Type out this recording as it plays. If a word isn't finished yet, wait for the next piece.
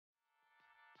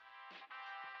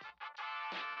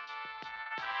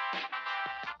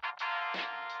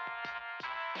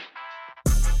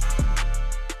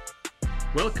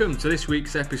Welcome to this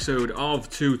week's episode of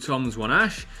Two Toms, One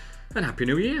Ash, and Happy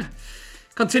New Year.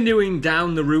 Continuing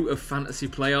down the route of fantasy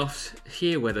playoffs,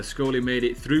 here where the Scully made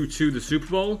it through to the Super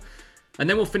Bowl, and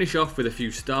then we'll finish off with a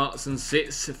few starts and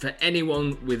sits for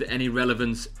anyone with any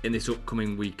relevance in this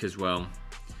upcoming week as well.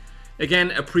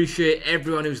 Again, appreciate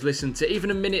everyone who's listened to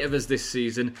even a minute of us this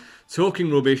season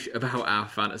talking rubbish about our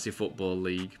fantasy football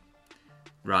league.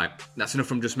 Right, that's enough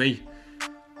from just me.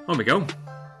 On we go.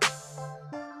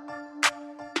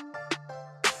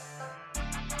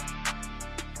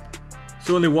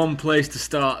 So only one place to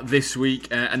start this week,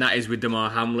 and that is with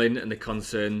Damar Hamlin and the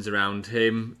concerns around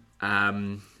him.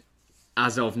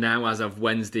 As of now, as of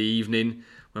Wednesday evening,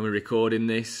 when we're recording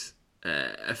this,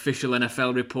 official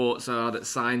NFL reports are that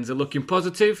signs are looking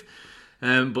positive,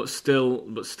 but still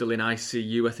in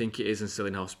ICU, I think it is, and still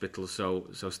in hospital. So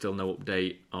still no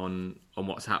update on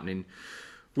what's happening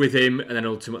with him, and then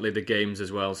ultimately the games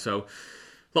as well. So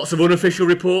lots of unofficial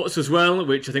reports as well,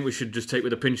 which I think we should just take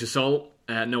with a pinch of salt.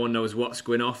 No one knows what's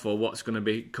going off or what's going to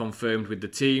be confirmed with the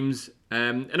teams.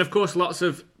 And of course, lots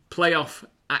of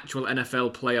actual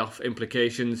NFL playoff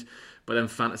implications, but then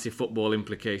fantasy football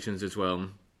implications as well.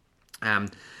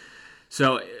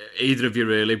 So either of you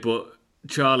really, but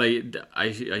Charlie,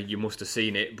 you must have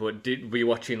seen it, but were you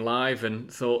watching live and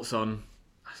thoughts on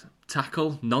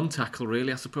tackle, non-tackle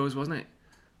really, I suppose, wasn't it?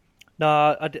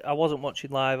 No, I wasn't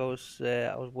watching live. I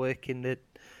was working the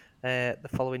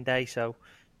following day, so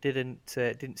didn't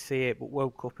see it. But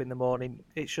woke up in the morning.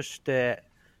 It's just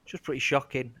pretty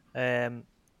shocking, and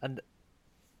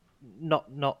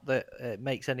not that it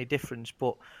makes any difference.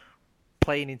 But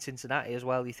playing in Cincinnati as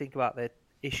well, you think about the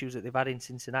issues that they've had in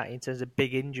Cincinnati in terms of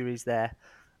big injuries there.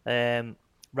 Ryan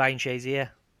Shazier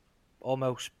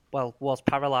was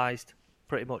paralysed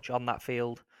pretty much on that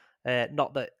field.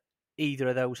 Not that either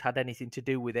of those had anything to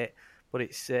do with it, but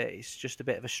it's just a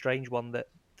bit of a strange one that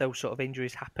those sort of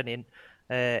injuries happening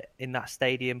in that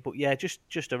stadium. But yeah,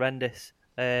 just horrendous.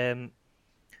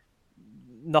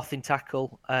 Nothing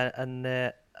tackle, and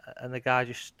the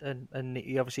guy and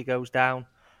he obviously goes down,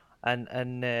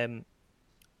 and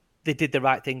they did the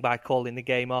right thing by calling the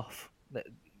game off.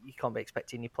 You can't be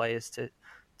expecting your players to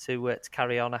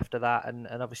carry on after that, and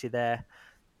obviously their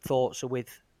thoughts are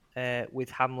with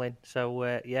Hamlin.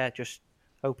 So just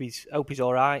hope he's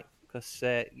all right, because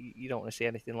you don't want to see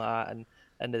anything like that. And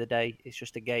end of the day, it's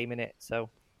just a game, innit? So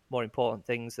more important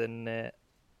things than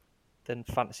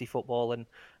fantasy football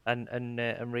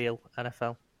and real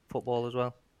NFL football as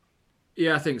well.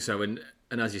 Yeah, I think so. And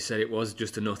as you said, it was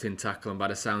just a nothing tackle, and by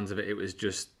the sounds of it, it was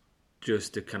just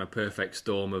a kind of perfect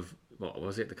storm of, what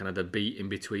was it, the kind of the beat in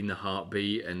between the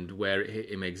heartbeat and where it hit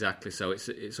him exactly. So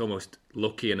it's almost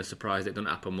lucky and a surprise it doesn't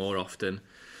happen more often.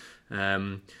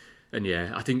 And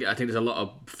yeah, I think there's a lot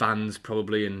of fans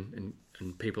probably and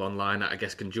people online that I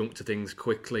guess can jump to things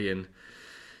quickly and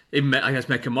even, I guess,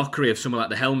 make a mockery of some of like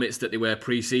the helmets that they wear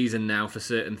pre-season now for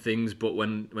certain things. But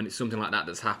when it's something like that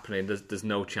that's happening, there's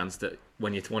no chance that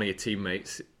when one of your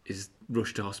teammates is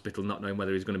rushed to hospital not knowing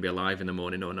whether he's going to be alive in the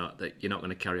morning or not, that you're not going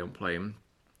to carry on playing.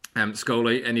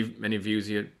 Scully, any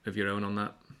views of your own on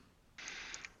that?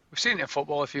 We've seen it in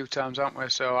football a few times, haven't we?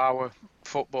 So our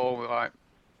football, like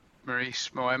Maurice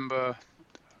Moemba,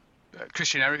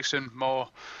 Christian Eriksen more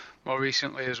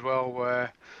recently as well,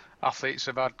 where athletes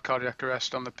have had cardiac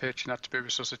arrest on the pitch and had to be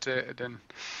resuscitated, and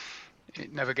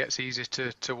it never gets easy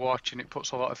to watch, and it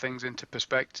puts a lot of things into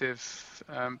perspective.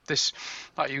 This,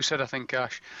 like you said, I think,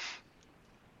 Ash,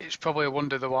 it's probably a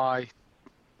wonder why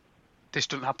this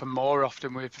doesn't happen more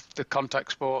often with the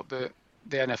contact sport that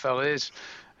the NFL is,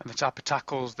 and the type of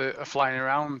tackles that are flying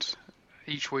around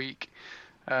each week,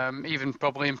 even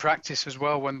probably in practice as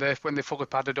well when they're fully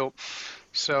padded up.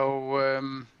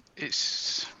 So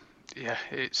it's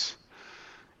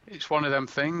one of them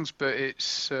things, but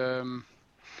it's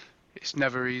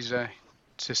never easy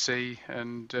to see,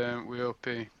 and we hope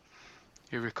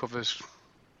he recovers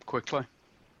quickly.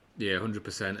 Yeah,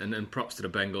 100%, and props to the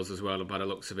Bengals as well. By the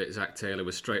looks of it, Zach Taylor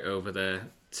was straight over there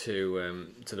to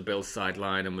the Bills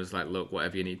sideline and was like, "Look,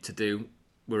 whatever you need to do,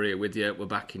 we're here with you. We're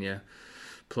backing you.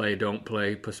 Play, don't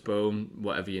play, postpone,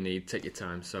 whatever you need. Take your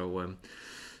time." So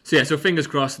fingers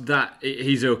crossed that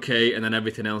he's okay, and then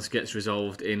everything else gets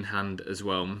resolved in hand as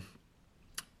well.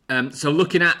 So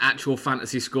looking at actual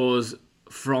fantasy scores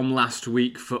from last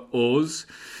week for us.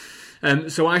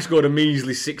 So I scored a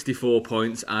measly 64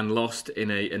 points and lost in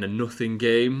a nothing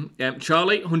game.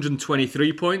 Charlie,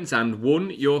 123 points and won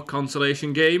your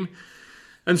consolation game.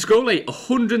 And Scully,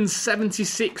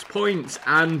 176 points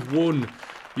and won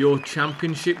your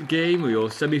championship game or your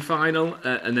semi-final,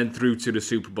 and then through to the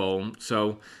Super Bowl.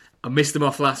 So I missed them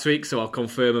off last week, so I'll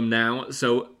confirm them now.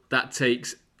 So that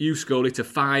takes you, Scully, to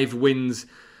 5 wins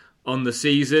on the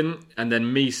season, and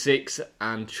then me 6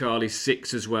 and Charlie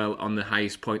 6 as well on the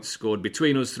highest points scored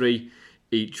between us 3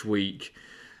 each week.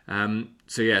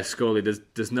 So yeah, Scully,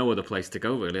 there's no other place to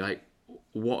go really. Like,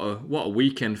 what a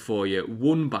weekend for you.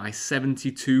 Won by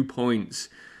 72 points.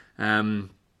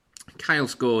 Kyle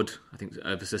scored, I think,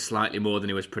 ever so slightly more than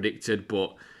he was predicted,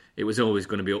 but it was always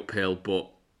going to be uphill.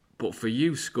 But for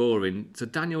you scoring, so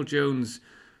Daniel Jones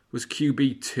was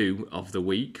QB2 of the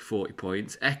week, 40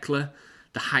 points. Eckler,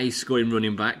 the highest scoring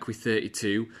running back with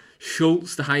 32.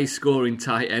 Schultz, the highest scoring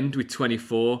tight end with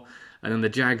 24. And then the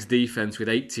Jags defense with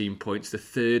 18 points, the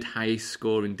third highest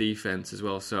scoring defense as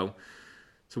well. So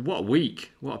what a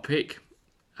week, what a pick.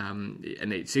 And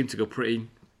it seemed to go pretty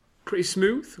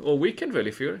smooth all weekend,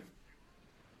 really, for you.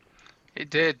 It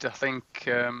did. I think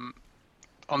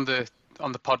on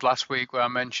the pod last week where I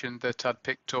mentioned that I'd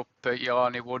picked up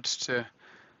Jelani Woods to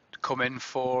come in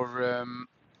for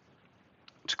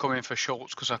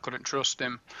Schultz because I couldn't trust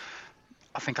him.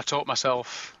 I think I talked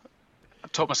myself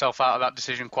out of that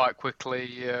decision quite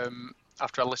quickly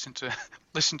after I listened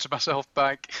to myself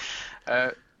back.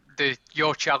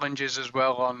 Your challenges as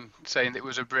well on saying that it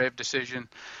was a brave decision.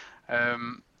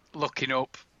 Looking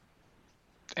up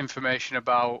information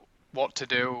about what to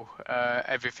do,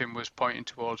 everything was pointing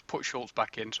towards put Schultz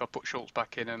back in. So I put Schultz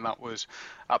back in, and that was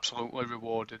absolutely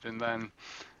rewarded. And then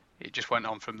it just went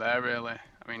on from there, really.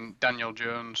 I mean, Daniel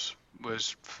Jones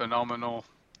was phenomenal.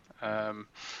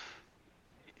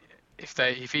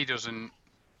 If he doesn't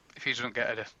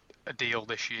get a deal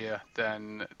this year,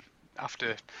 then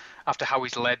after how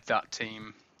he's led that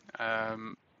team,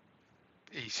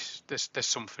 there's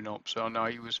something up. So no,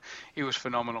 he was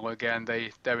phenomenal again.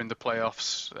 They're in the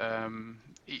playoffs.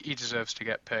 He deserves to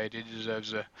get paid. He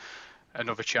deserves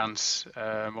another chance.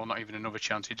 Well, not even another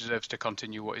chance. He deserves to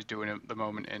continue what he's doing at the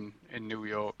moment in New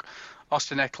York.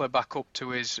 Austin Eckler back up to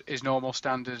his normal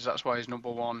standards. That's why he's number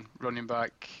 1 running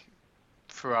back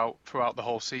throughout the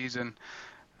whole season.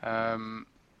 Can't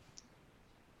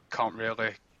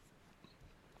really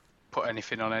put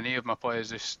anything on any of my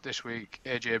players this week.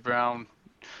 AJ Brown,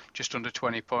 just under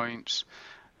 20 points.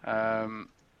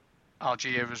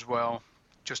 Algier as well,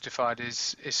 justified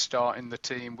his start in the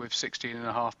team with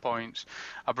 16.5 points.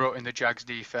 I brought in the Jags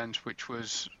defense, which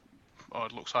was,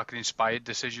 it looks like an inspired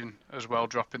decision as well,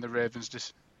 dropping the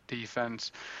Ravens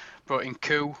defense. Brought in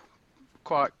Koo,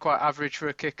 quite average for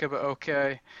a kicker, but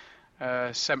okay.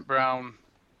 St. Brown,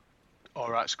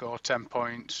 alright score, 10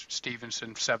 points.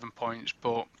 Stevenson, 7 points.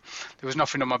 But there was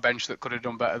nothing on my bench that could have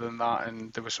done better than that,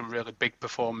 and there were some really big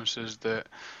performances that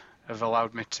have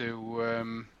allowed me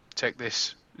to take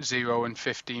this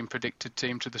 0-15 predicted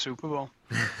team to the Super Bowl.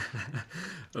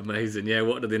 Amazing. Yeah,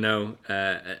 what do they know?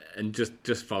 And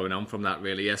just following on from that,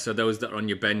 really. Yeah, so those that are on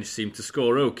your bench seem to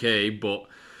score okay, but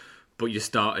you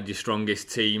started your strongest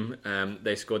team.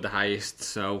 They scored the highest,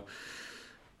 so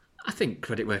I think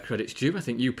credit where credit's due. I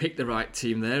think you picked the right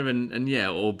team there, and yeah,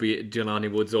 albeit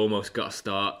Jelani Woods almost got a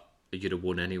start, you'd have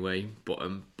won anyway. But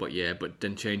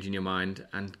then changing your mind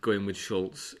and going with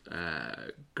Schultz,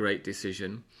 great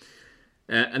decision.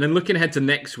 And then looking ahead to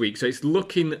next week, so it's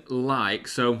looking like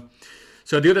so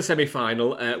the other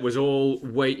semi-final was all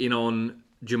waiting on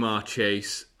Ja'Marr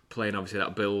Chase playing obviously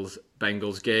that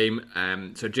Bills-Bengals game.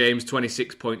 So James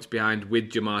 26 points behind with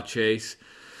Ja'Marr Chase.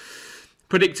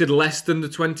 Predicted less than the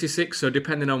 26, so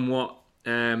depending on what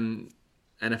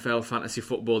NFL fantasy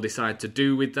football decide to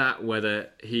do with that, whether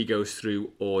he goes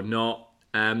through or not.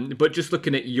 But just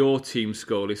looking at your team,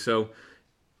 Scully, so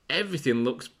everything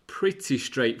looks pretty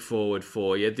straightforward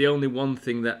for you. The only one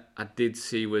thing that I did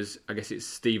see was, I guess it's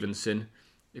Stevenson,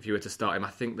 if you were to start him. I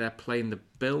think they're playing the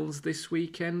Bills this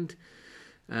weekend.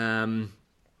 So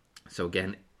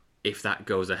again, if that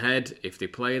goes ahead, if they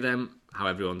play them, how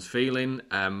everyone's feeling.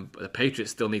 The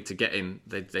Patriots still need to get in.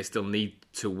 They still need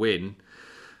to win,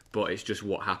 but it's just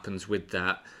what happens with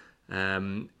that.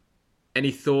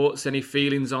 Any thoughts, any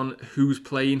feelings on who's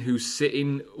playing, who's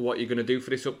sitting, what you're going to do for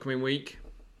this upcoming week?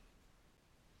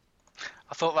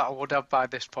 I thought that I would have by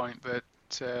this point, but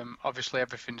obviously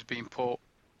everything's been put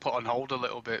on hold a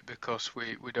little bit because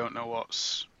we don't know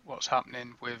what's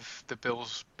happening with the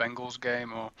Bills-Bengals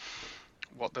game, or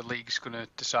what the league's going to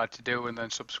decide to do, and then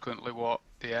subsequently what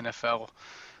the NFL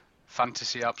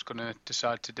fantasy app's going to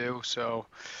decide to do. So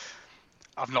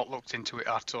I've not looked into it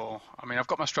at all. I mean, I've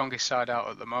got my strongest side out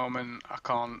at the moment. I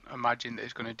can't imagine that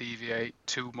it's going to deviate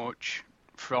too much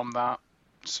from that.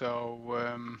 So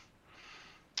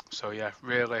yeah,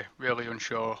 really, really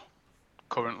unsure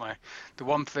currently. The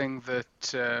one thing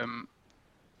that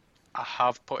I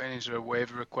have put in is a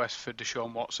waiver request for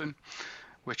Deshaun Watson,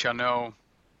 which I know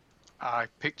I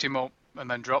picked him up and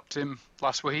then dropped him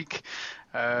last week.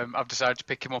 I've decided to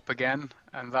pick him up again,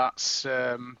 and that's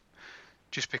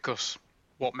just because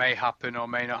what may happen or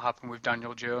may not happen with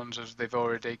Daniel Jones, as they've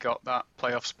already got that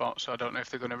playoff spot. So I don't know if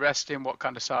they're going to rest him, what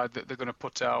kind of side that they're going to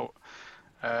put out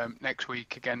next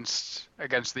week against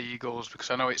the Eagles, because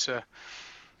I know it's a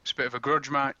bit of a grudge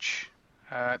match.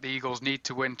 The Eagles need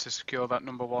to win to secure that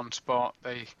number one spot.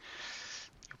 You'll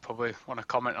probably want to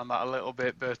comment on that a little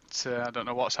bit, but I don't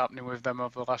know what's happening with them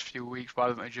over the last few weeks. Why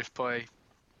don't they just play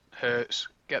Hurts,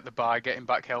 get the bye, get him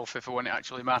back healthy for when it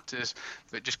actually matters,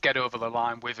 but just get over the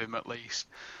line with him at least.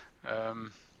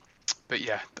 But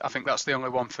yeah, I think that's the only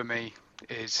one for me,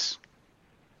 is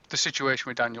the situation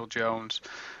with Daniel Jones,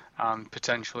 and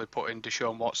potentially putting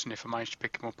Deshaun Watson, if I manage to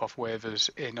pick him up off waivers,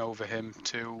 in over him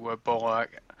to bowl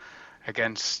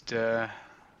against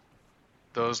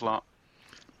those lot.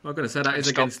 Well, I'm going to say that is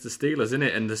against the Steelers, isn't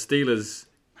it? And the Steelers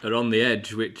are on the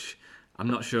edge, which I'm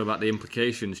not sure about the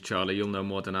implications, Charlie. You'll know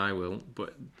more than I will.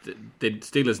 But the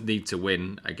Steelers need to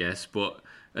win, I guess. But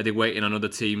are they waiting on other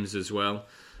teams as well?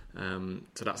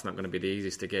 So that's not going to be the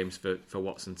easiest of games for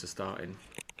Watson to start in.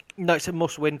 No, it's a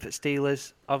must-win for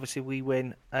Steelers. Obviously, we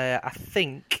win. I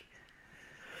think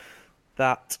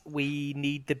that we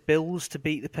need the Bills to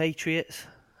beat the Patriots.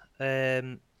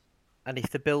 And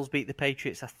if the Bills beat the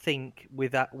Patriots, I think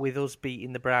with us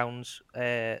beating the Browns,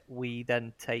 we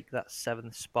then take that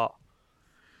 7th spot.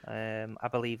 I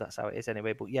believe that's how it is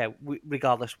anyway. But yeah,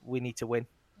 regardless, we need to win.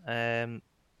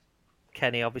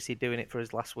 Kenny obviously doing it for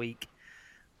us last week.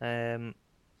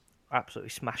 Absolutely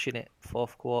smashing it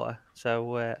 4th quarter.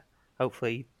 So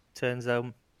hopefully he turns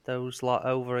those lot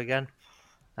over again,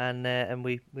 and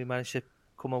we manage to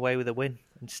come away with a win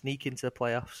and sneak into the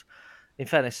playoffs. In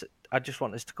fairness, I just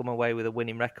want us to come away with a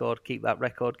winning record, keep that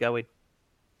record going.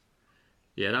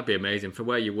 Yeah, that'd be amazing. For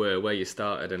where you were, where you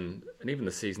started, and even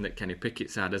the season that Kenny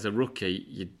Pickett's had as a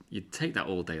rookie, you'd take that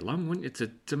all day long, wouldn't you,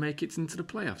 to make it into the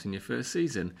playoffs in your first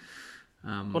season?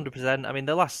 100%. I mean,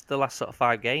 the last sort of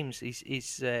 5 games,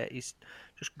 he's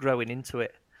just growing into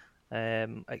it.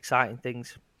 Exciting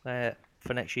things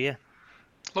for next year.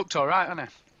 Looked all right, hasn't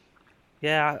he?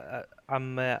 Yeah,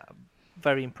 I'm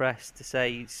very impressed to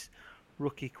say he's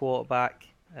rookie quarterback.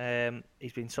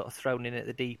 He's been sort of thrown in at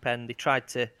the deep end. They tried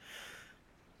to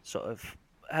sort of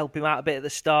help him out a bit at the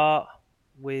start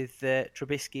with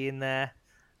Trubisky in there,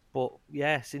 but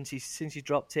yeah, since he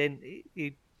dropped in,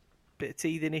 he bit of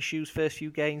teething issues first few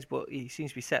games, but he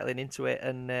seems to be settling into it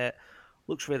and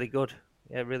looks really good.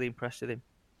 Yeah, really impressed with him.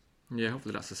 Yeah,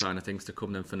 hopefully that's a sign of things to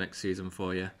come then for next season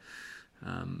for you.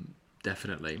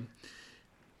 Definitely.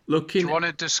 Do you want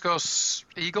to discuss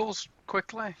Eagles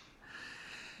quickly?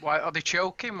 Why are they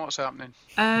choking? What's happening?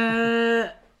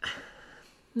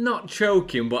 Not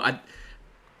choking, but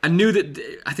I knew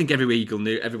that. I think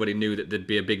everybody knew that there'd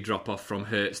be a big drop off from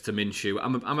Hurts to Minshew.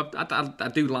 I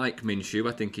do like Minshew.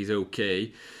 I think he's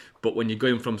okay, but when you're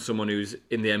going from someone who's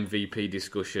in the MVP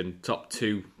discussion, top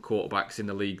 2 quarterbacks in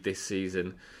the league this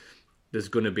season, there's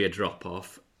going to be a drop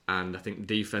off, and I think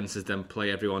defenses then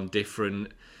play everyone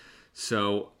different.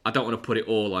 So I don't want to put it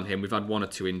all on him. We've had 1 or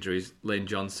 2 injuries. Lane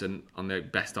Johnson, on the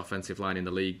best offensive line in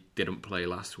the league, didn't play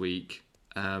last week.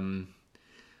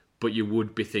 But you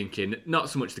would be thinking, not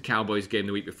so much the Cowboys game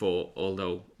the week before,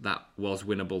 although that was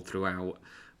winnable throughout,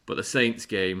 but the Saints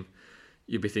game,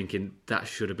 you'd be thinking that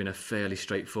should have been a fairly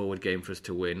straightforward game for us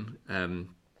to win.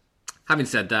 Having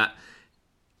said that,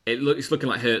 it's looking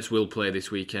like Hurts will play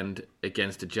this weekend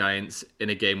against the Giants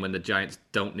in a game when the Giants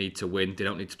don't need to win. They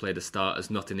don't need to play the starters.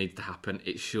 Nothing needs to happen.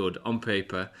 It should, on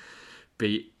paper,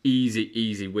 be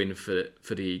easy win for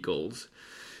the Eagles.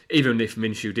 Even if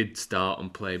Minshew did start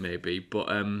and play, maybe.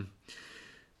 But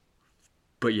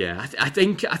yeah, I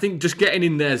think just getting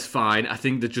in there is fine. I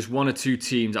think there's just 1 or 2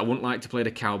 teams. I wouldn't like to play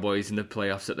the Cowboys in the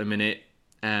playoffs at the minute.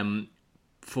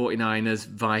 49ers,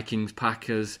 Vikings,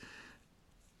 Packers,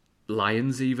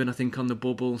 Lions even, I think, on the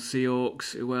bubble.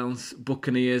 Seahawks, who else?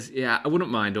 Buccaneers. Yeah, I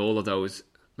wouldn't mind all of those.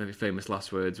 Maybe famous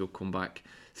last words will come back,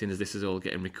 seeing as this is all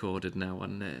getting recorded now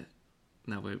and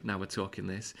now we're talking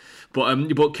this.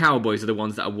 But Cowboys are the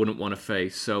ones that I wouldn't want to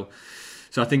face. So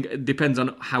I think it depends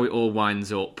on how it all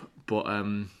winds up. But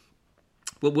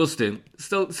we'll still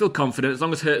confident. As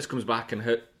long as Hurts comes back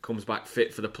and comes back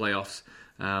fit for the playoffs,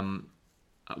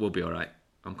 we'll be all right.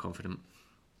 I'm confident.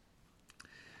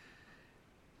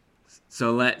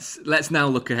 So let's now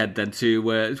look ahead then to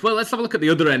let's have a look at the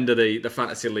other end of the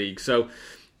fantasy league. So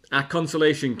our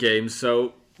consolation games.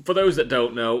 So for those that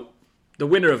don't know, the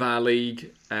winner of our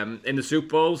league in the Super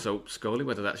Bowl, so Scully,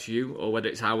 whether that's you or whether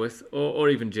it's Howarth or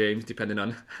even James, depending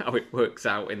on how it works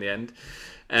out in the end,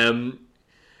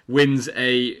 wins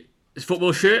a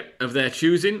football shirt of their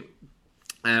choosing,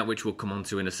 which we'll come on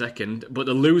to in a second. But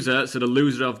the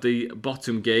loser of the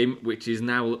bottom game, which is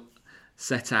now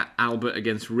set at Albert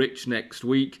against Rich next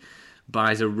week,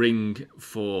 buys a ring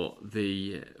for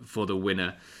the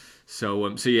winner. So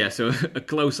a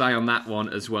close eye on that one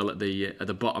as well at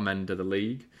the bottom end of the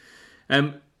league.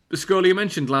 Scully, you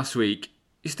mentioned last week,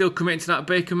 you're still committing to that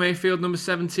Baker Mayfield number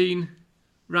 17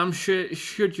 Rams shirt.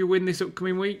 Should you win this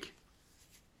upcoming week?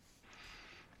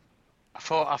 I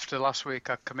thought after last week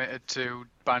I committed to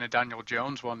buying a Daniel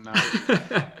Jones one now.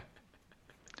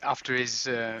 After he's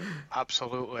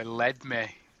absolutely led me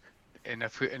in a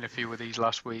few of these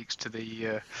last weeks to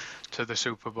the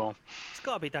Super Bowl. It's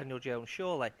got to be Daniel Jones,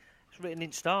 surely. It's written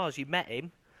in stars. You met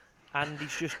him, and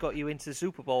he's just got you into the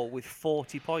Super Bowl with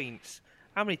 40 points.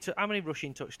 How many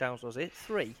rushing touchdowns was it?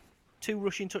 3? 2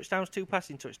 rushing touchdowns, 2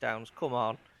 passing touchdowns. Come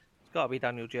on, it's got to be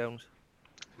Daniel Jones.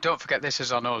 Don't forget, this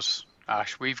is on us,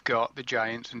 Ash. We've got the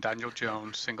Giants and Daniel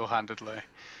Jones single-handedly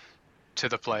to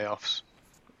the playoffs.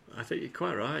 I think you're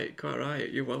quite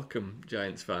right. You're welcome,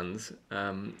 Giants fans.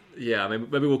 Maybe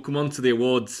we'll come on to the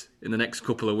awards in the next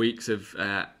couple of weeks of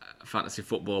fantasy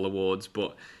football awards,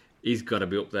 but he's got to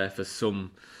be up there for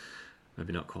some,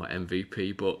 maybe not quite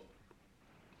MVP, but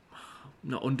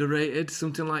not underrated,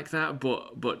 something like that.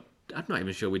 But I'm not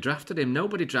even sure we drafted him.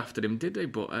 Nobody drafted him, did they?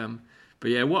 But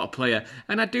yeah, what a player.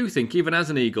 And I do think, even as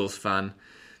an Eagles fan,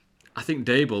 I think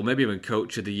Dable, maybe even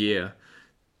Coach of the Year,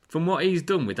 from what he's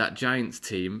done with that Giants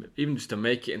team, even just to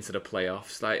make it into the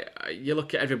playoffs, like you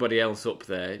look at everybody else up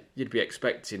there, you'd be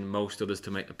expecting most others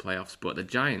to make the playoffs, but the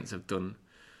Giants have done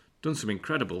some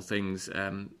incredible things,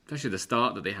 especially the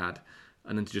start that they had,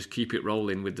 and then to just keep it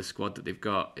rolling with the squad that they've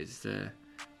got is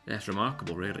it's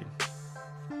remarkable, really.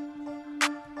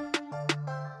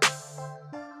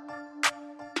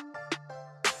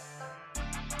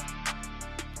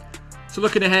 So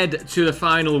looking ahead to the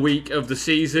final week of the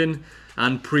season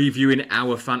and previewing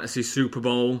our fantasy Super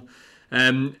Bowl.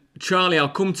 Charlie, I'll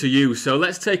come to you. So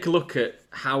let's take a look at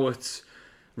Howard's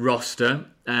roster,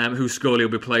 who Scully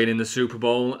will be playing in the Super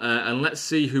Bowl, and let's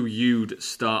see who you'd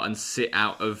start and sit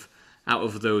out of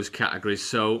those categories.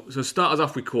 So start us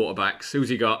off with quarterbacks. Who's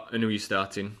he got and who are you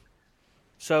starting?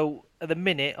 So at the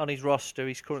minute on his roster,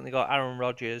 he's currently got Aaron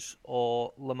Rodgers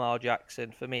or Lamar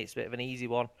Jackson. For me, it's a bit of an easy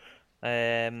one.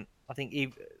 I think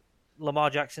Lamar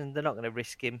Jackson, they're not going to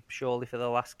risk him, surely, for the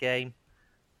last game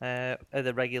of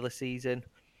the regular season.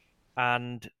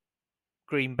 And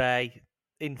Green Bay,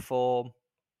 in form,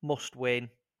 must win.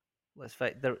 Let's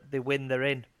face it, they win, they're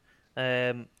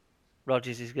in.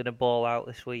 Rodgers is going to ball out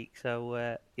this week.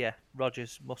 So,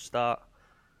 Rodgers must start.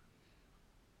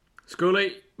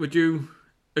 Scully, would you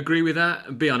agree with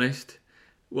that? Be honest.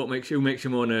 Who makes you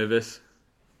more nervous?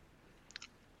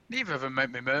 Neither of them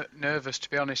make me nervous, to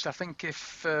be honest. I think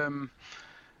if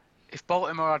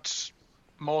Baltimore had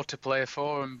more to play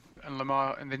for and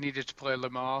Lamar and they needed to play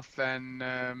Lamar, then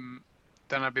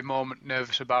I'd be more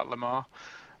nervous about Lamar.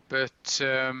 But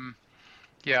I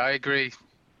agree.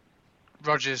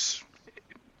 Rodgers,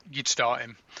 you'd start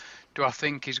him. Do I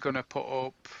think he's going to put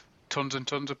up tons and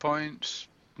tons of points?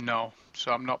 No.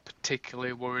 So I'm not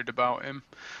particularly worried about him.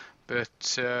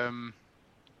 But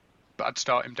I'd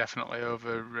start him definitely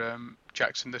over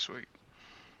Jackson this week.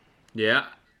 Yeah,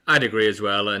 I'd agree as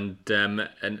well, and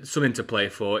something to play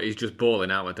for. He's just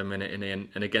balling out at the minute,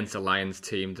 and against a Lions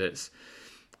team that's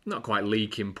not quite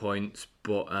leaking points,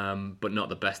 but not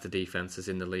the best of defenses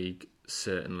in the league,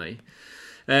 certainly.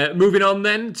 Moving on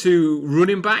then to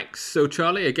running backs. So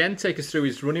Charlie, again, take us through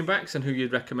his running backs and who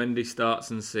you'd recommend he starts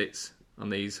and sits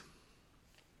on these.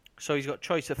 So he's got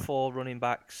choice of 4 running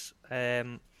backs.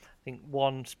 I think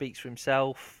one speaks for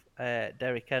himself,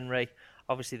 Derrick Henry.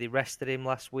 Obviously, they rested him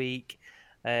last week.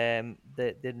 They've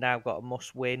now got a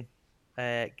must-win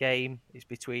game. It's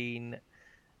between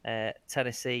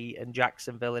Tennessee and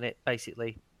Jacksonville in it.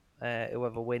 Basically,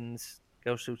 whoever wins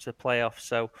goes through to the playoffs.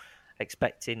 So,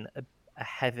 expecting a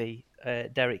heavy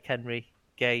Derrick Henry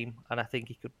game, and I think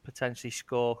he could potentially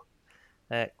score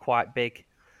quite big.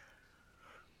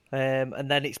 And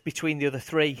then it's between the other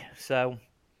 3. So,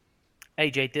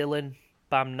 AJ Dillon,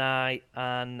 Bam Knight,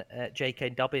 and J.K.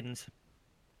 Dobbins.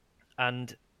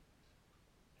 And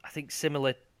I think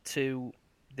similar to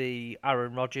the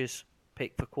Aaron Rodgers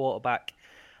pick for quarterback,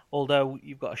 although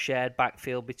you've got a shared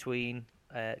backfield between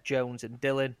Jones and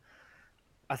Dillon,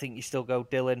 I think you still go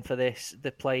Dillon for this.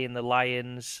 They're playing the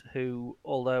Lions, who,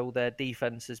 although their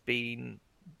defense has been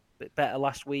a bit better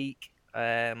last week,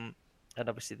 and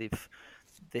obviously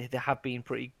they have been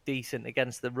pretty decent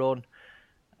against the run.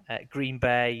 Green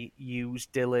Bay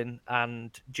used Dillon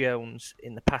and Jones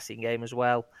in the passing game as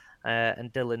well,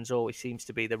 and Dylan's always seems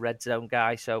to be the red zone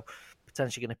guy, so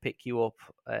potentially going to pick you up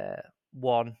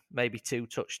 1, maybe 2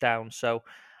 touchdowns. So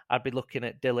I'd be looking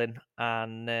at Dylan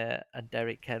and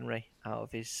Derrick Henry out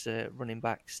of his running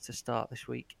backs to start this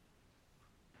week.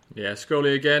 Yeah,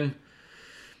 Scully again.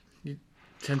 You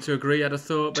tend to agree, I'd have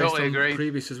thought, based Totally on agree.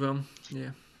 previous as well. Yeah.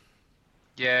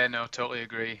 Yeah, no, totally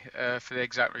agree. For the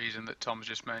exact reason that Tom's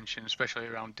just mentioned, especially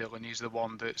around Dylan, he's the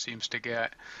one that seems to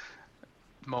get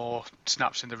more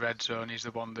snaps in the red zone. He's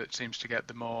the one that seems to get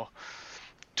the more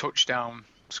touchdown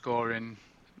scoring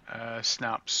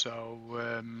snaps. So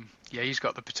yeah, he's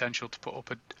got the potential to put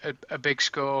up a big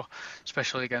score,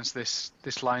 especially against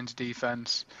this Lions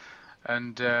defense.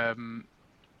 And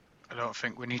I don't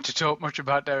think we need to talk much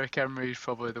about Derrick Henry. He's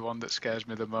probably the one that scares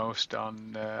me the most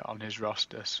on his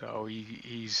roster. So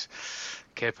he's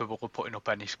capable of putting up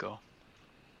any score.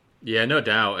 Yeah, no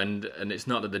doubt. And it's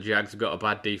not that the Jags have got a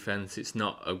bad defense. It's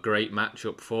not a great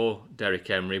matchup for Derrick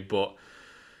Henry. But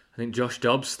I think Josh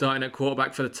Dobbs starting at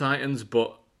quarterback for the Titans,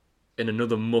 but in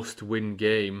another must-win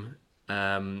game.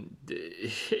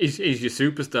 He's your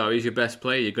superstar. He's your best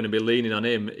player. You're going to be leaning on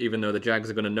him, even though the Jags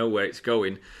are going to know where it's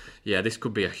going. Yeah, this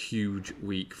could be a huge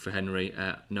week for Henry.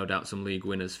 No doubt some league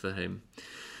winners for him.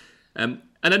 And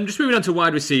then just moving on to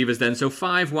wide receivers then. So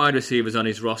 5 wide receivers on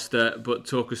his roster, but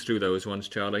talk us through those ones,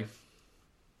 Charlie.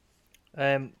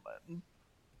 If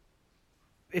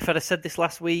I'd have said this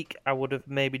last week, I would have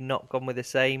maybe not gone with the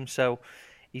same. So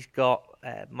he's got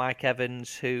Mike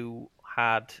Evans, who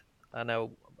had, I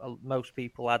know most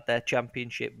people had their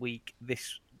championship week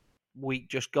this week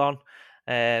just gone.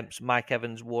 So Mike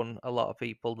Evans won a lot of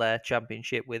people their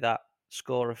championship with that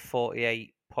score of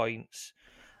 48 points.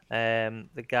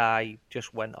 The guy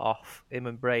just went off. Him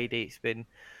and Brady, it's been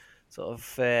sort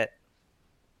of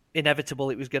inevitable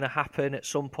it was going to happen at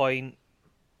some point,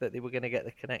 that they were going to get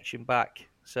the connection back.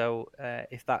 So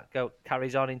if that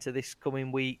carries on into this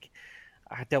coming week,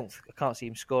 I can't see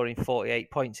him scoring 48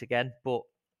 points again, but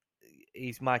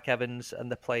he's Mike Evans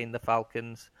and they're playing the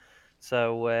Falcons.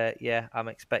 So yeah, I'm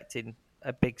expecting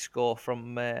a big score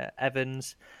from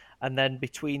Evans. And then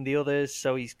between the others,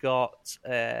 so he's got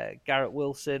Garrett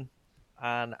Wilson,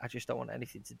 and I just don't want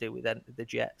anything to do with the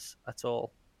Jets at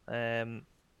all. They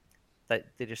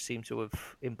just seem to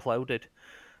have imploded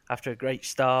after a great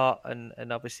start,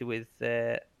 and obviously with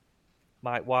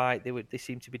Mike White, they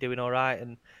seem to be doing all right,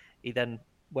 and he then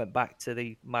went back to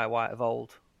the Mike White of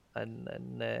old,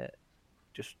 and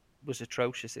just was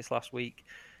atrocious this last week.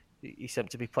 He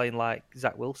seemed to be playing like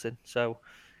Zach Wilson, so.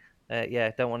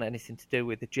 Yeah, don't want anything to do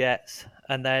with the Jets.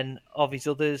 And then of his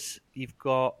others, you've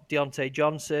got Deontay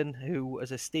Johnson, who,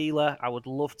 as a Steeler, I would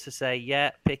love to say, yeah,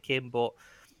 pick him, but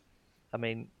I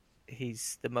mean,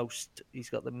 he's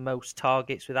got the most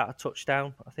targets without a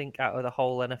touchdown, I think, out of the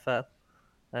whole NFL,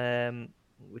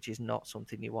 which is not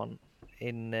something you want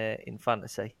in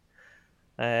fantasy.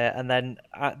 And then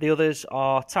the others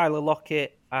are Tyler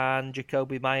Lockett and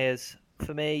Jacoby Myers.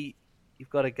 For me, you've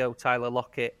got to go Tyler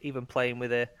Lockett, even playing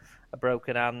with a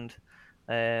broken hand.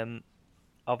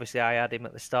 Obviously, I had him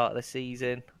at the start of the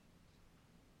season.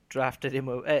 Traded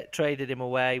him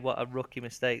away. What a rookie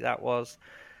mistake that was.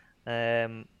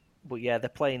 But yeah, they're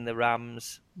playing the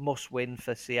Rams. Must win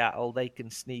for Seattle. They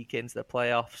can sneak into the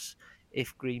playoffs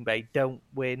if Green Bay don't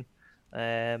win.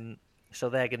 So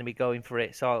they're going to be going for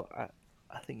it. So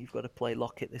I think you've got to play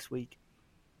Lockett this week.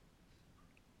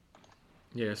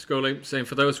 Yeah, Scully, same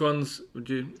for those ones. Would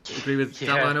you agree with that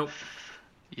lineup?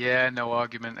 Yeah, no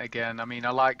argument again. I mean,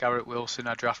 I like Garrett Wilson.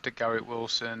 I drafted Garrett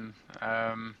Wilson.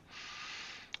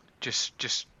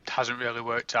 Just hasn't really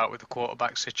worked out with the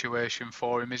quarterback situation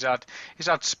for him. He's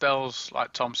had spells,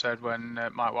 like Tom said, when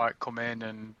Mike White come in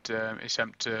and he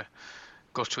seemed to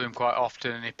go to him quite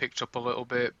often, and he picked up a little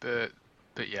bit. But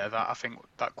yeah, I think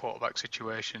that quarterback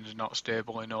situation is not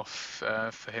stable enough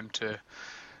for him to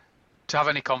have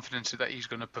any confidence that he's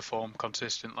going to perform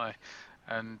consistently.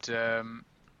 And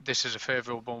this is a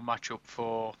favourable matchup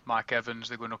for Mike Evans.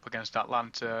 They're going up against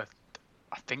Atlanta.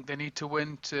 I think they need to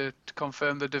win to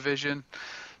confirm the division.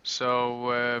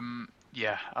 So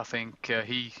yeah, I think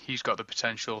he's got the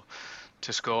potential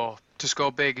to score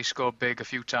big. He scored big a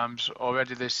few times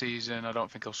already this season. I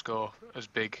don't think he'll score as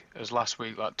big as last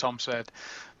week, like Tom said,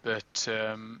 but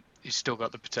he's still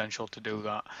got the potential to do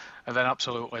that. And then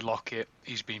absolutely Lockett.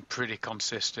 He's been pretty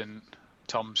consistent.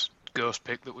 Tom's ghost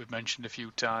pick that we've mentioned a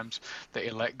few times that he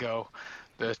let go,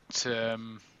 but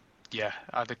yeah,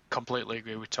 I'd completely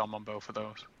agree with Tom on both of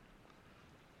those.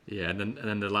 Yeah, and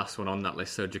then the last one on that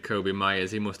list, so Jacoby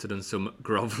Myers, he must have done some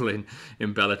grovelling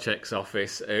in Belichick's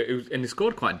office, and he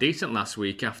scored quite decent last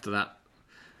week after that.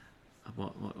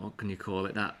 What can you call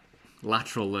it? That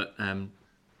lateral that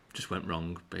just went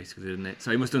wrong, basically, didn't it?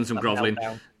 So he must have done some That grovelling.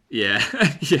 meltdown. Yeah,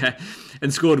 yeah,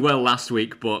 and scored well last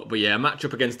week, but yeah, match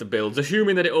up against the Bills,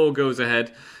 assuming that it all goes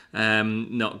ahead,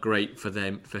 not great for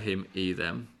him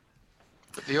either.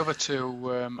 But the other two,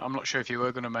 I'm not sure if you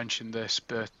were going to mention this,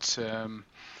 but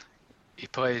he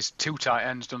plays 2 tight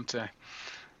ends, doesn't he?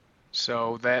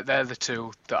 So they're the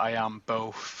two that I am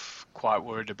both quite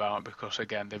worried about, because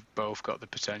again they've both got the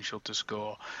potential to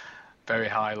score very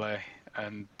highly,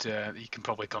 and you can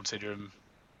probably consider them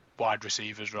wide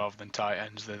receivers rather than tight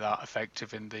ends. They're that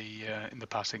effective in the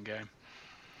passing game.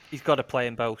 He's got to play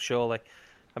in both, surely.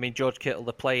 I mean, George Kittle,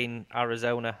 they're playing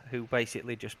Arizona, who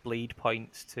basically just bleed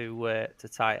points to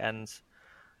tight ends.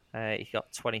 He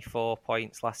got 24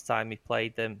 points last time he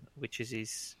played them, which is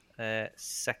his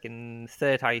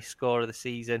third highest score of the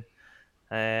season.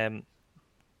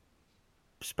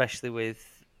 Especially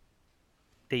with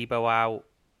Debo out,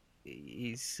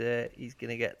 he's going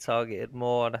to get targeted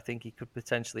more, and I think he could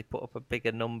potentially put up a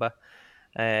bigger number.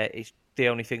 It's the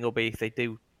only thing will be if they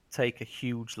do take a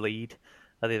huge lead,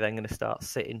 are they then going to start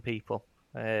sitting people?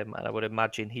 And I would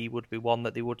imagine he would be one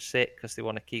that they would sit because they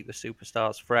want to keep the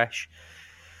superstars fresh.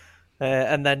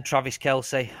 And then Travis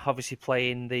Kelce, obviously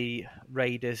playing the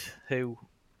Raiders, who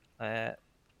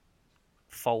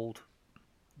fold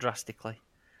drastically.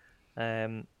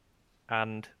 And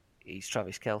he's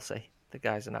Travis Kelce. The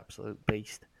guy's an absolute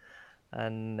beast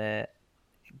and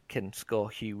can score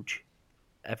huge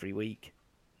every week.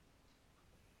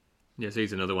 Yes,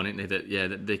 he's another one, isn't he?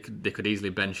 That they could easily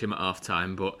bench him at half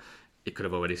time, but he could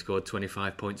have already scored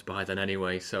 25 points by then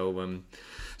anyway. So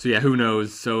yeah, who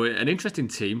knows? So an interesting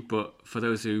team, but for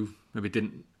those who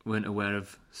maybe weren't aware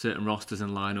of certain rosters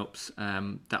and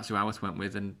lineups, that's who Howarth went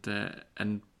with,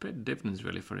 and bit dividends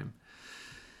really for him.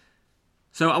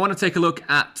 So I want to take a look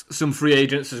at some free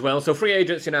agents as well. So free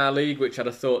agents in our league, which I'd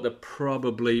have thought they're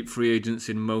probably free agents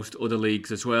in most other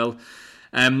leagues as well.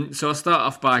 So I'll start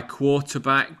off by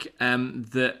quarterback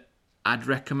that I'd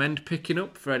recommend picking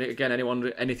up for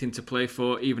anyone anything to play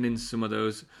for, even in some of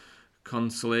those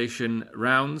consolation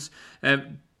rounds.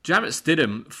 Jarrett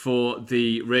Stidham for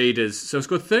the Raiders. So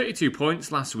scored 32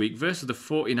 points last week versus the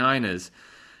 49ers.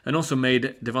 And also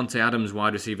made Devontae Adams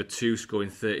wide receiver 2,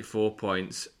 scoring 34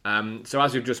 points. So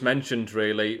as we've just mentioned,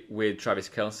 really, with Travis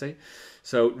Kelce.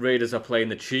 So Raiders are playing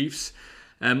the Chiefs,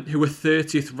 who were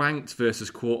 30th ranked versus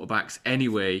quarterbacks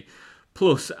anyway.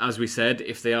 Plus, as we said,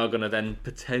 if they are going to then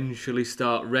potentially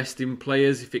start resting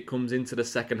players if it comes into the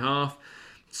second half,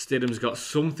 Stidham's got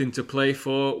something to play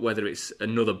for, whether it's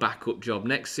another backup job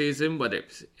next season, whether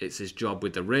it's his job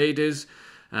with the Raiders.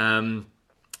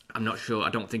 I'm not sure. I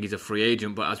don't think he's a free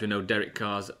agent, but as we know, Derek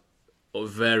Carr's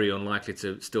very unlikely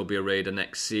to still be a Raider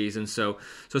next season. So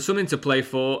something to play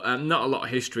for. Not a lot of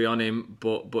history on him,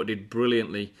 but did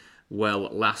brilliantly well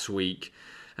last week.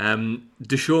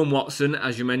 Deshaun Watson,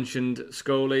 as you mentioned,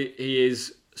 Scully, he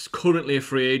is currently a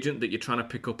free agent that you're trying to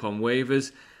pick up on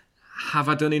waivers. Have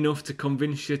I done enough to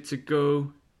convince you to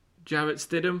go Jarrett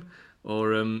Stidham?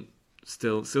 Or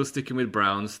still sticking with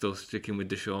Browns, still sticking with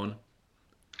Deshaun?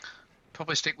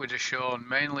 Probably stick with Deshaun,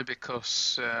 mainly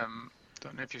because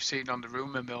don't know if you've seen on the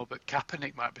rumour mill, but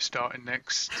Kaepernick might be starting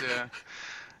next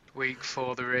week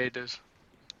for the Raiders.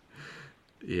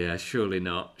 Yeah, surely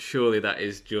not. Surely that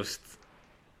is just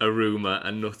a rumour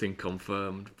and nothing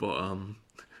confirmed.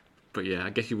 But yeah, I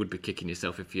guess you would be kicking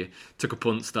yourself if you took a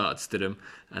punt, started Stidham,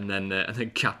 and then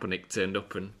Kaepernick turned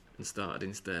up and started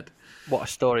instead. What a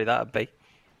story that'd be.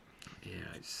 Yeah,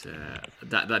 it's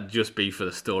that'd just be for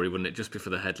the story, wouldn't it? Just be for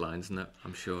the headlines,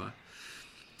 I'm sure.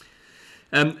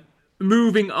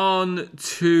 Moving on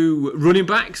to running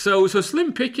back. So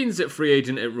slim pickings at free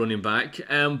agent at running back.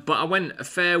 But I went a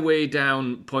fair way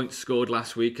down points scored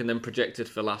last week and then projected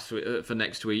for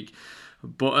next week.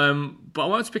 But I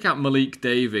wanted to pick out Malik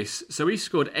Davis. So he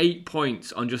scored 8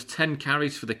 points on just 10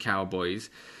 carries for the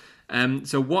Cowboys.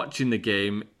 So watching the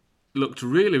game, looked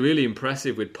really, really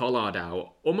impressive with Pollard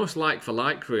out. Almost like for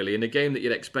like, really, in a game that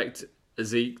you'd expect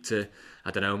Zeke to,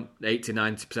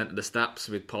 80-90% of the snaps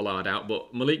with Pollard out.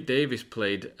 But Malik Davis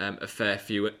played a fair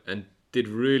few and did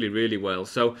really, really well.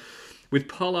 So with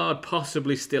Pollard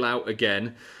possibly still out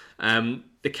again,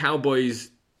 the Cowboys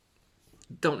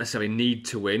don't necessarily need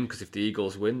to win, because if the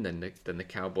Eagles win, then the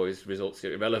Cowboys' results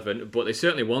are irrelevant. But they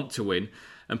certainly want to win.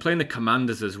 And playing the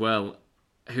Commanders as well,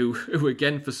 who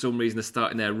again, for some reason, are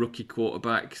starting their rookie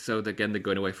quarterback. So again, they're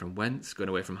going away from Wentz, going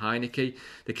away from Heineke.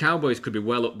 The Cowboys could be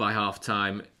well up by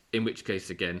half-time, in which case,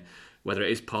 again, whether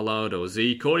it is Pollard or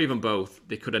Zeke or even both,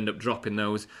 they could end up dropping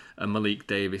those, and Malik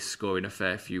Davis scoring a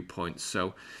fair few points.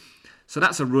 So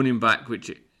that's a running back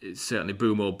which it's certainly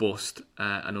boom or bust,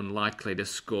 and unlikely to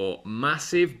score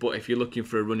massive. But if you're looking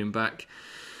for a running back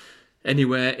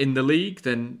anywhere in the league,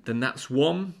 then that's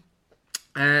one.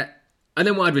 And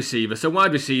then wide receiver. So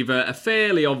wide receiver, a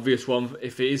fairly obvious one,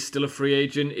 if it is still a free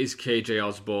agent, is KJ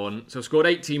Osborne. So scored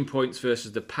 18 points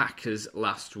versus the Packers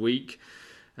last week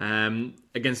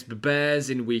against the Bears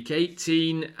in week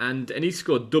 18. And he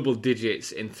scored double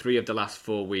digits in 3 of the last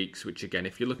 4 weeks, which again,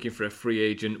 if you're looking for a free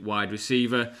agent wide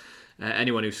receiver,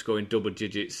 anyone who's scoring double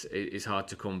digits is hard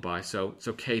to come by. So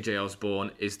KJ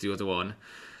Osborne is the other one.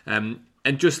 And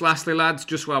just lastly, lads,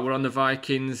 just while we're on the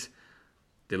Vikings,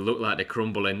 they look like they're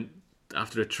crumbling.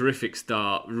 After a terrific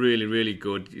start, really, really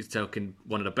good. He's taking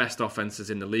one of the best offenses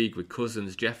in the league with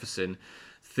Cousins, Jefferson,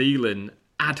 Thielen,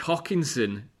 Ad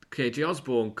Hockinson, KJ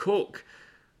Osborne, Cook.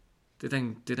 They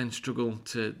then struggle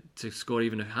to score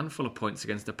even a handful of points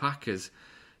against the Packers.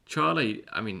 Charlie,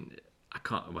 I mean,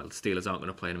 Steelers aren't going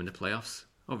to play them in the playoffs,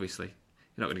 obviously.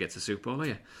 You're not going to get to the Super Bowl, are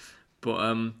you? But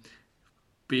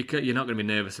you're not going to be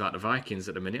nervous about the Vikings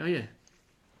at the minute, are you?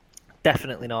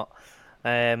 Definitely not.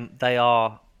 They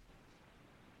are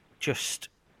just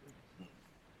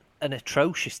an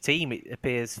atrocious team, it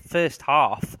appears. First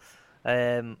half,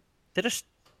 they just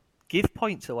give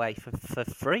points away for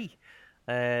free.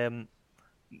 They're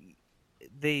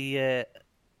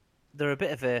a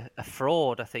bit of a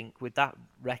fraud, I think, with that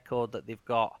record that they've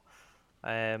got.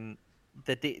 They've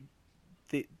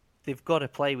got to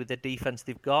play with the defense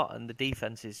they've got, and the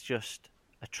defense is just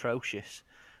atrocious.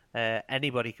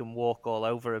 Anybody can walk all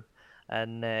over them,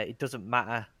 and it doesn't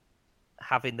matter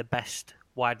having the best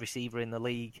wide receiver in the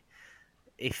league.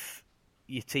 If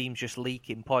your team's just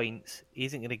leaking points, he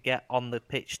isn't going to get on the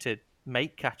pitch to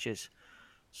make catches.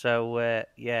 So,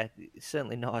 it's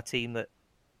certainly not a team that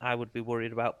I would be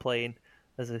worried about playing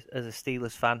as a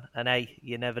Steelers fan. And hey,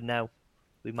 you never know.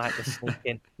 We might be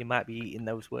sneaking. You might be eating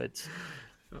those words.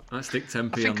 Let's stick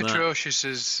Tempe on that. I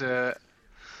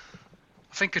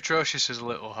think atrocious is a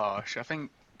little harsh. I think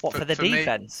for the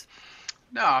defense?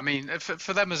 No, I mean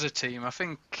for them as a team. I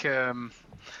think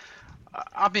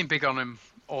I've been big on them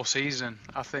all season.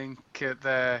 I think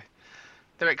they're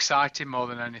exciting more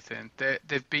than anything.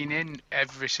 They've been in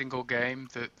every single game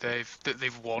that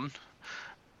they've won,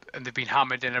 and they've been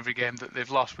hammered in every game that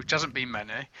they've lost, which hasn't been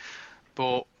many.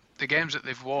 But the games that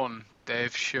they've won,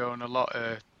 they've shown a lot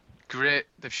of grit.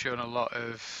 They've shown a lot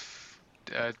of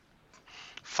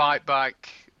fight back.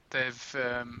 They've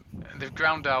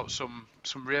ground out some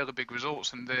really big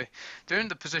results, and they're in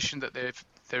the position that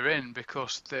they're in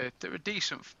because they're a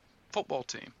decent football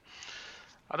team.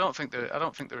 I don't think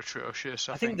they're atrocious.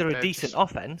 I think they're a decent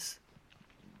offense.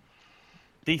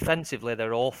 Defensively,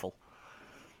 they're awful.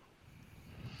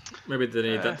 Maybe they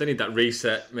need that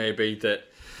reset. Maybe that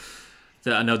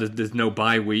I know there's no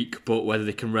bye week, but whether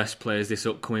they can rest players this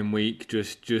upcoming week,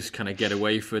 just kind of get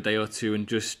away for a day or two and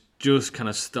just kind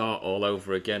of start all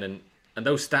over again. And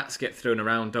those stats get thrown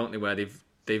around, don't they? Where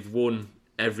they've won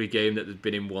every game that they've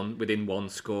been within one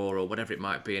score or whatever it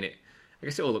might be, and I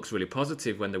guess it all looks really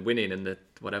positive when they're winning and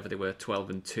whatever they were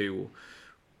 12-2.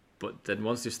 But then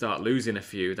once they start losing a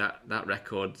few, that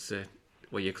record's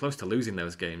you're close to losing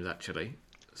those games actually.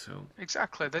 So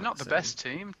exactly, they're not the best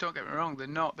team. Don't get me wrong, they're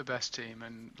not the best team,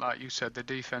 and like you said, the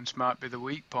defense might be the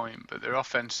weak point, but their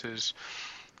offenses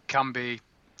can be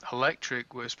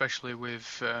electric, especially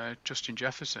with Justin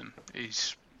Jefferson.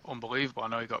 He's unbelievable. I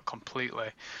know he got completely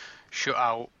shut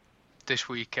out this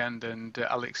weekend, and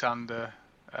Alexander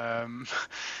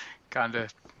kind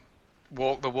of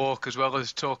walked the walk as well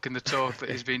as talking the talk that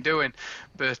he's been doing.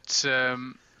 But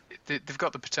they've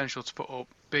got the potential to put up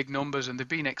big numbers, and they've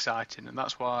been exciting, and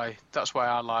that's why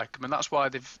I like them, and that's why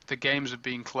the games have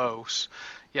been close.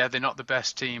 Yeah, they're not the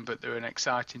best team, but they're an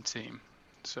exciting team.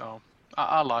 So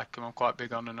I like them. I'm quite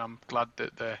big on, and I'm glad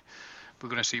that we're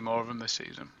going to see more of them this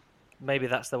season. Maybe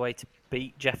that's the way to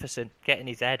beat Jefferson, get in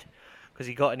his head, because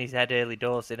he got in his head early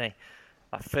doors, didn't he?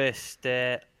 That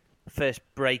first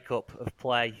breakup of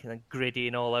play, and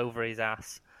griddying all over his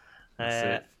ass.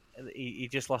 That's it. He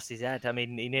just lost his head. I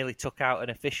mean, he nearly took out an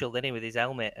official, didn't he, with his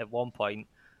helmet at one point,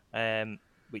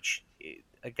 which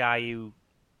a guy who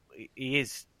he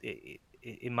is,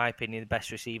 in my opinion, the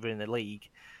best receiver in the league,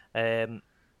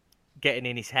 getting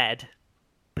in his head,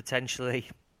 potentially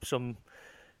some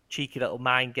cheeky little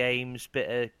mind games, bit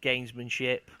of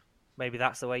gamesmanship. Maybe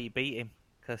that's the way you beat him,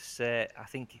 because I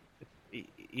think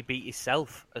he beat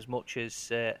himself as much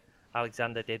as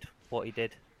Alexander did what he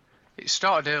did. It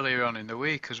started earlier on in the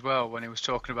week as well, when he was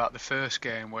talking about the first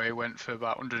game where he went for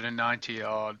about 190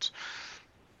 yards,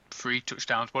 3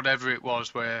 touchdowns, whatever it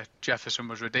was, where Jefferson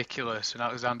was ridiculous, and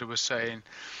Alexander was saying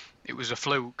it was a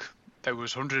fluke. there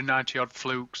was 190 odd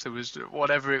flukes, there was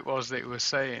whatever it was that he was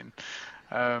saying,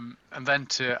 and then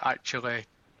to actually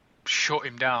shut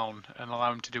him down and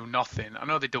allow him to do nothing. I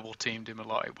know they double teamed him a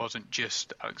lot, it wasn't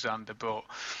just Alexander, but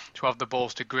to have the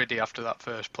balls to Griddy after that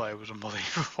first play was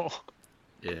unbelievable.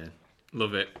 Yeah,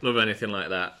 love it. Love anything like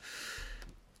that.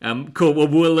 Cool. Well,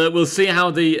 we'll see how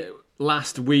the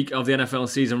last week of the NFL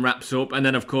season wraps up, and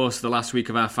then of course the last week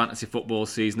of our fantasy football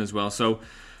season as well. So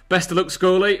best of luck,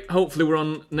 Scully. Hopefully we're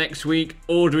on next week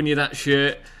ordering you that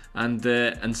shirt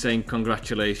and saying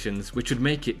congratulations, which would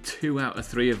make it 2 out of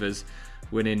 3 of us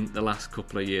winning the last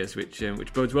couple of years, which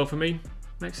bodes well for me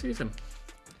next season.